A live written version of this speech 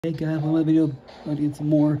Hey guys, welcome to the video. I'm gonna get some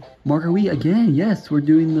more Marker Wii again. Yes, we're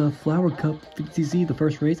doing the Flower Cup 50cc. The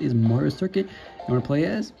first race is Mario Circuit. I'm gonna play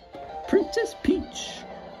as Princess Peach.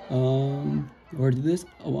 Or do this.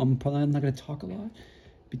 Oh, I'm probably not gonna talk a lot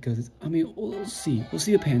because it's, we'll see. We'll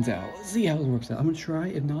see if it pans out. Let's see how it works out. I'm gonna try.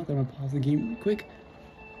 If not, then I'm gonna pause the game real quick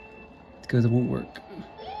because it won't work.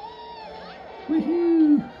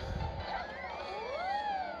 Woohoo!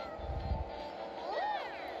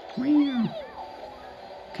 Meow.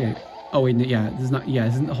 Okay. Oh wait, yeah, this is not. Yeah,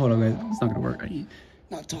 this isn't. Hold on, guys. It's not gonna work. I need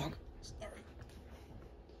not talk. Sorry.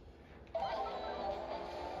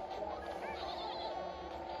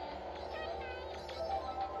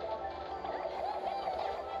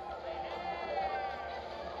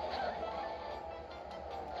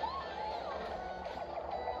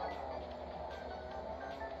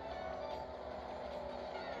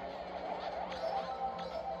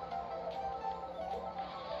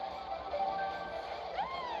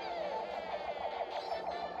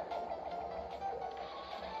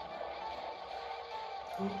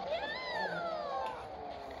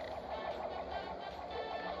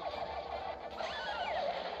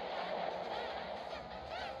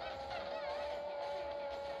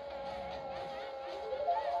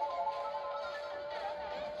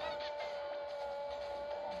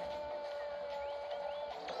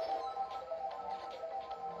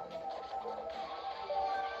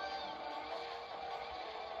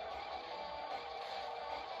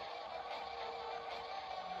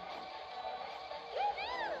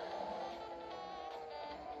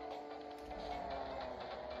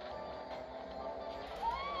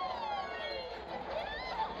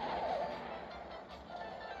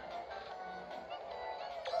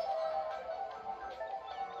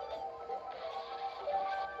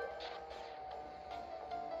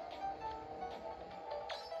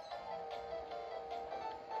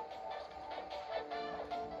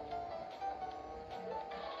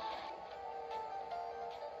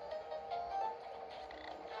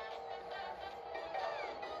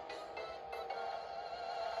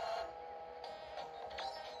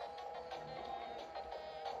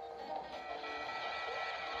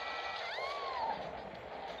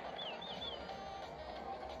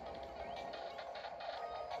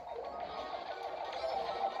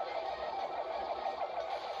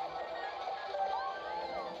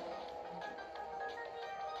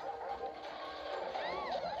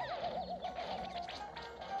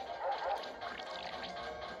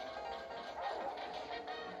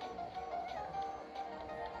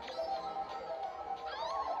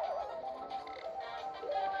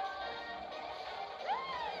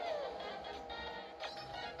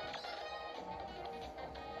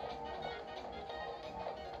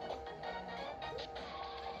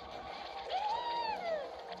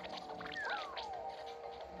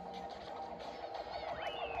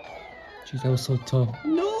 Jeez, that was so tough.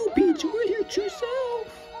 No, Peach, you hit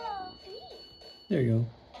yourself. There you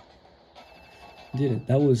go. Did it.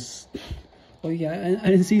 That was. Oh yeah, I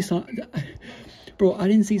didn't see Sonic. Bro, I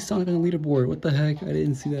didn't see Sonic on the leaderboard. What the heck? I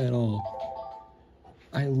didn't see that at all.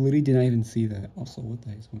 I literally did not even see that. Also, what the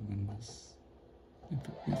heck is going on with this?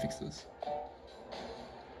 Let me fix this.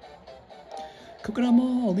 Coconut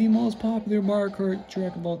Mall, the most popular Mario Kart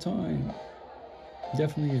track of all time.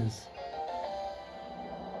 Definitely is.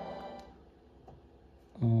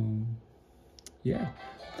 Yeah,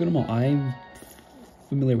 Coconut Mall. I'm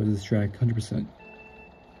familiar with this track, 100%.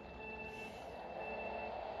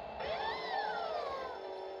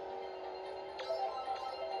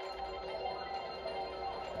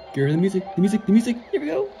 Hear the music, the music, the music. Here we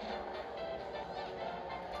go.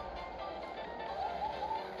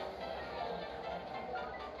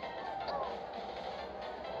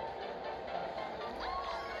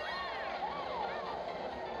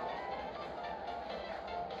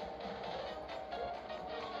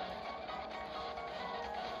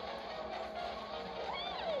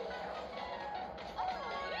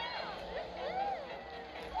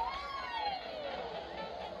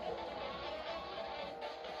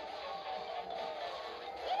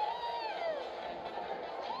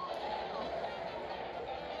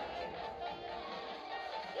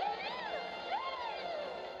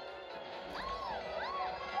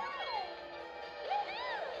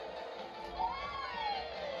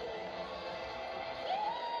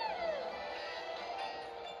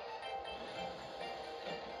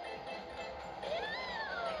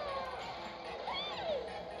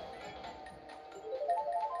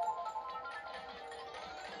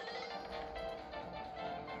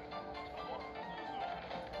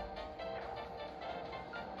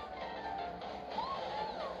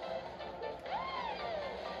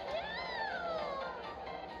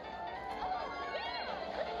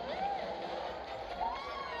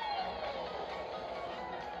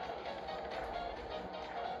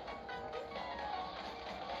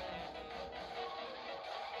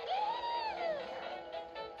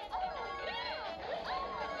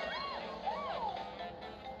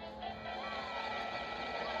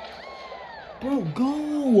 Bro,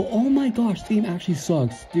 go! Oh my gosh, this game actually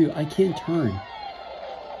sucks. Dude, I can't turn.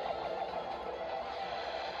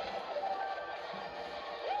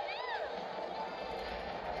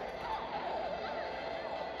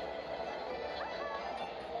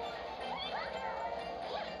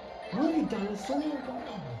 Really, dinosaur?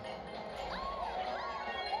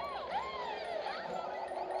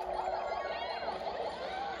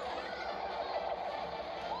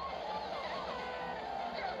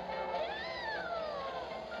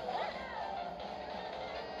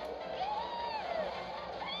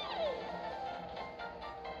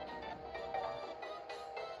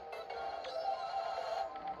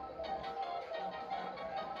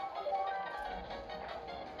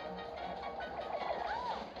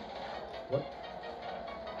 What?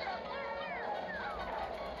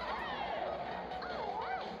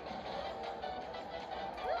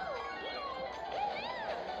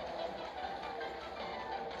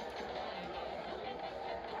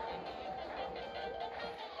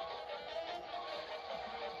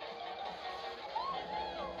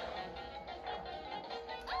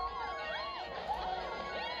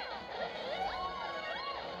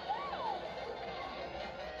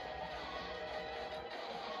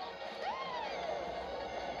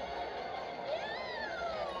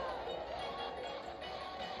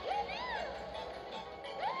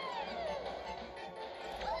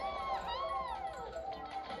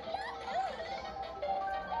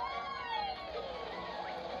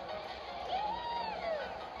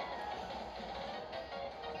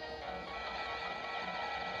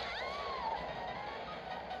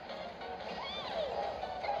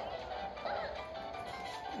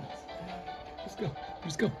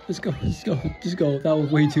 Let's go. That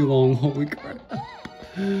was way too long. Holy crap.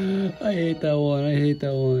 I hate that one.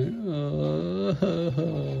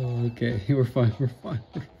 Okay, we're fine.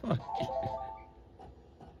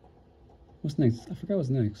 What's next? I forgot what's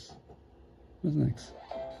next.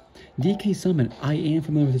 DK Summit. I am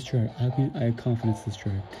familiar with this track. I have confidence in this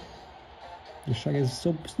track. The Shy Guys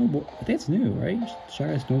snowboard. I think it's new, right? Shy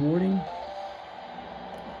Guys snowboarding.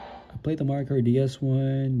 I played the Mario Kart DS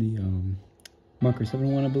one, the Mario Kart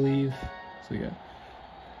 7 one, I believe. So yeah.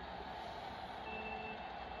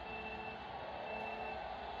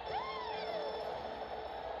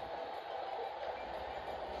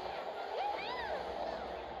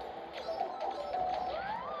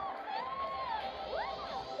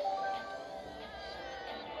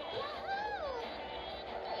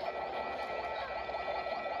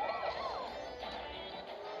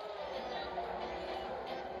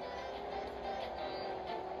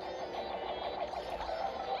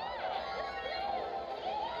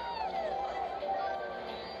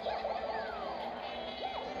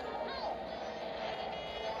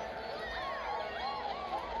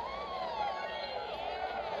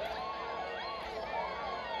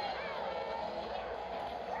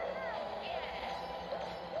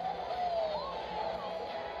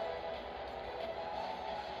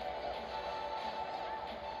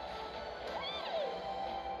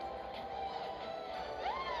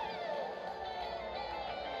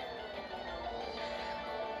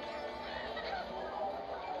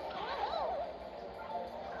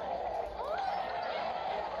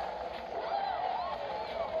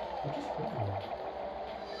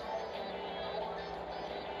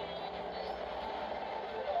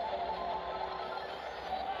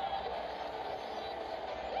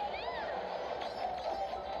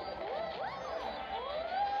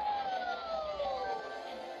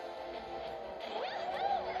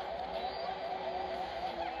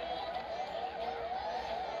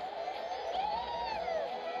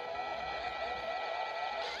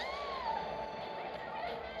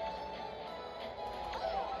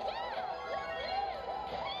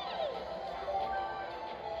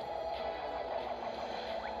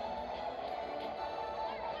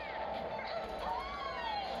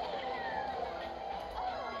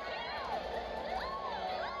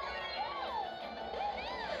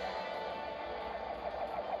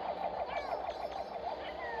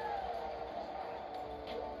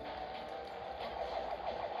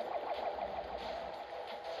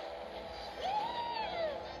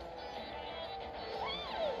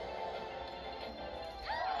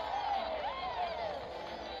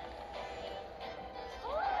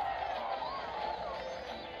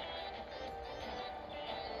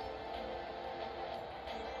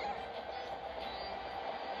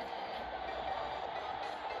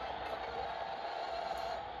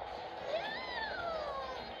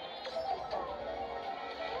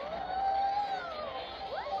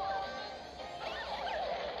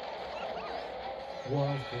 Wow,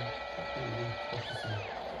 okay.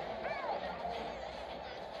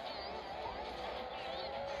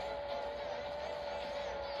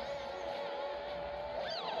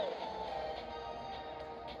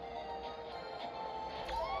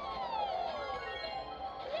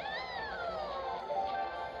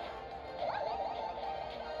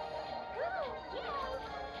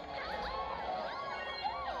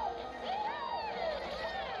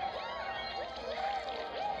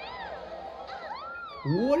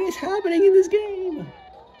 What is happening in this game?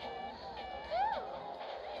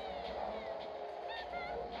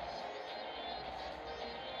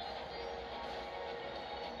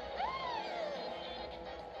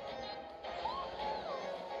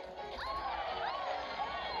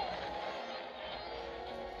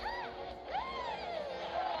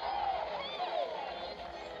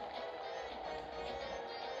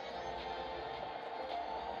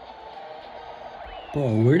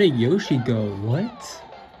 Bro, where did Yoshi go? What?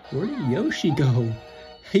 Where did Yoshi go?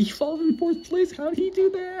 He fell in 4th place? How did he do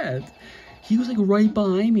that? He was like right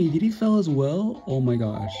behind me. Did he fall as well? Oh my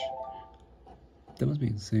gosh. That must be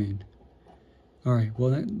insane. Alright,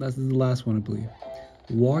 well that's the last one I believe.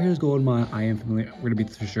 Warriors Gold Mine, I am familiar. We're gonna beat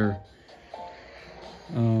this for sure.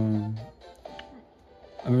 I remember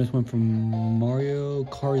this one from Mario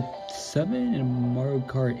Kart 7 and Mario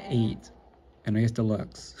Kart 8. And I guess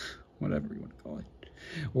Deluxe. Whatever you want to call it.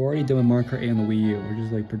 We're already done with Mario Kart 8 on the Wii U. We're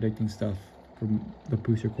just like predicting stuff from the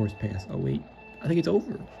Booster Course Pass. Oh wait, I think it's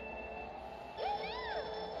over.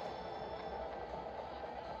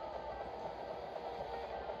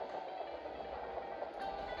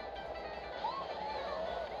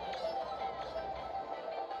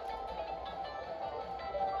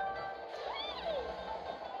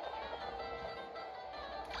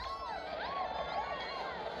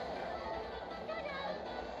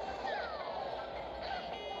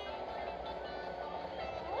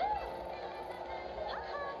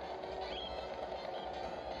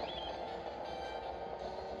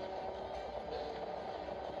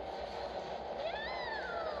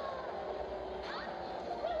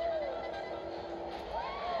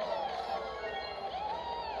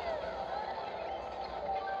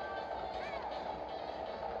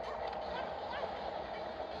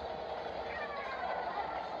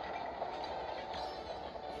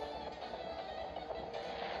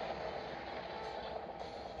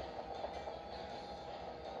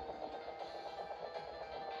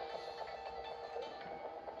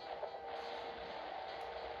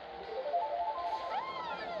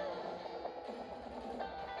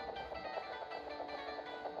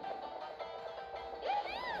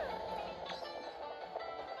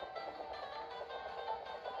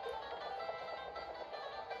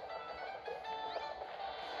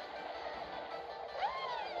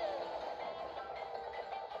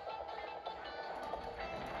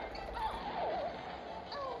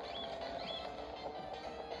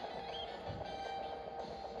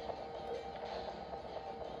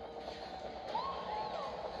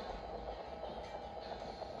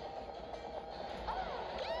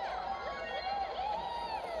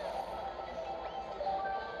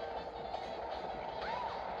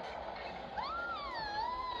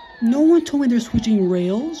 No one told me they're switching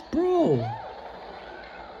rails, bro.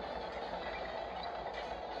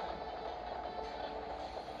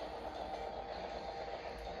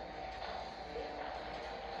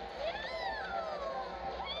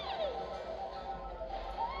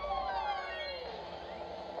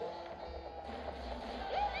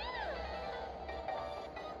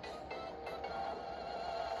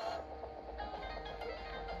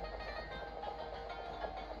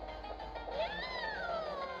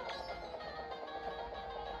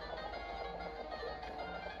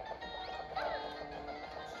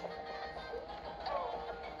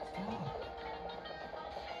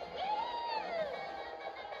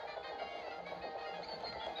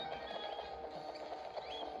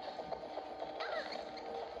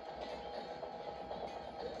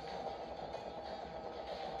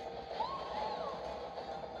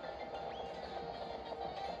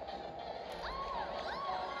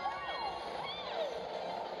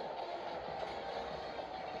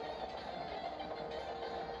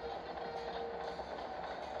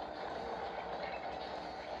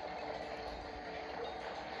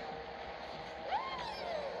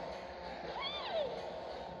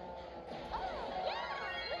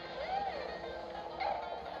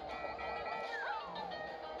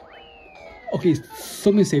 Okay,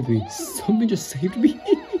 something saved me. Something just saved me.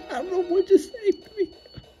 I don't know what just saved me.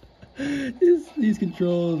 These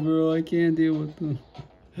controls, bro. I can't deal with them.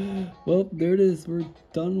 Well, there it is. We're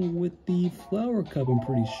done with the flower cup, I'm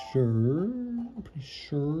pretty sure. Pretty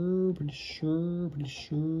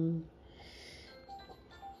sure.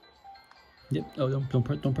 Yep. Oh, don't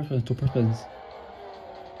press buttons. Don't press buttons.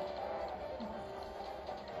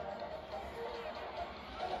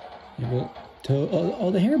 Yeah, well, Toad.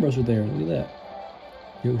 All the hairbrush are there. Look at that.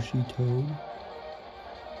 Yoshi, Toad.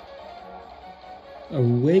 A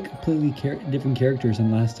way completely different characters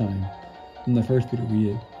than last time. From the first video we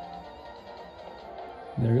did.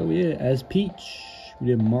 There we go. We did it as Peach. We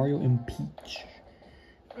did Mario and Peach.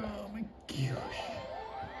 Oh my gosh.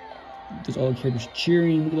 There's all the characters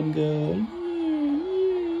cheering. Look at them go.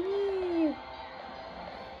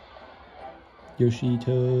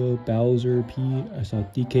 Yoshito, Bowser, Pete. I saw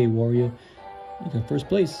DK Wario. You got first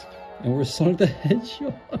place. And we're Sonic the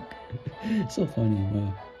Hedgehog. So funny.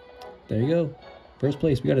 Wow. There you go. First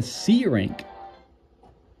place. We got a C rank.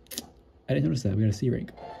 I didn't notice that. We got a C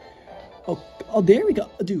rank. Oh, there we go.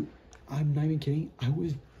 Dude, I'm not even kidding.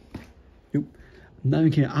 Nope. I'm not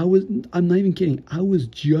even kidding. I'm not even kidding. I was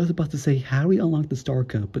just about to say, how do we unlock the Star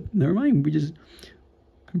Cup? But never mind.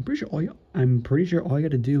 I'm pretty sure all you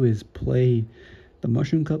got to do is play the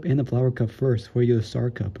Mushroom Cup and the Flower Cup first before you do the Star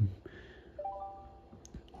Cup.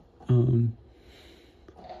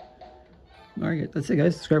 Alright, that's it,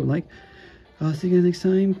 guys. Subscribe and like. I'll see you guys next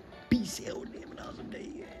time. Peace out. Have an awesome day.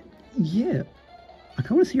 Yeah. I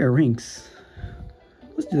kind of want to see our ranks.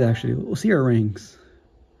 Let's do that, actually. We'll see our ranks.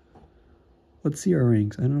 Let's see our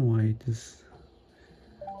ranks. I don't know why. Just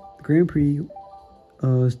Grand Prix.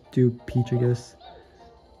 Let's do Peach, I guess.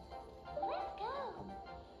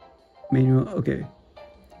 Manual. Okay.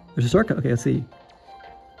 There's a Star Cup. Okay, let's see.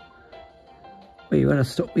 Wait, you got a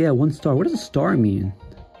star? Yeah, 1 star. What does a star mean?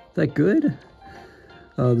 Is that good?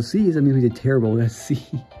 The C is, I mean, we did terrible. That's C.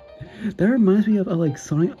 That reminds me of like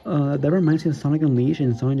Sonic. That reminds me of Sonic Unleashed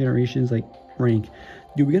and Sonic Generations like rank.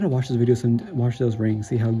 Dude, we gotta watch this video and watch those ranks.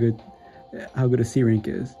 See how good a C rank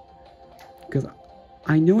is. Because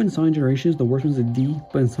I know in Sonic Generations the worst one's a D,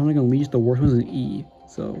 but in Sonic Unleashed the worst one's an E.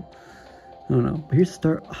 So I don't know. But here's the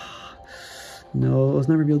star. No, let's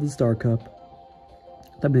not reveal the Star Cup.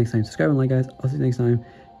 That'll be next time. Subscribe and like, guys. I'll see you next time.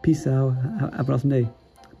 Peace out. Have an awesome day.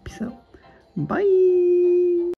 Peace out. Bye.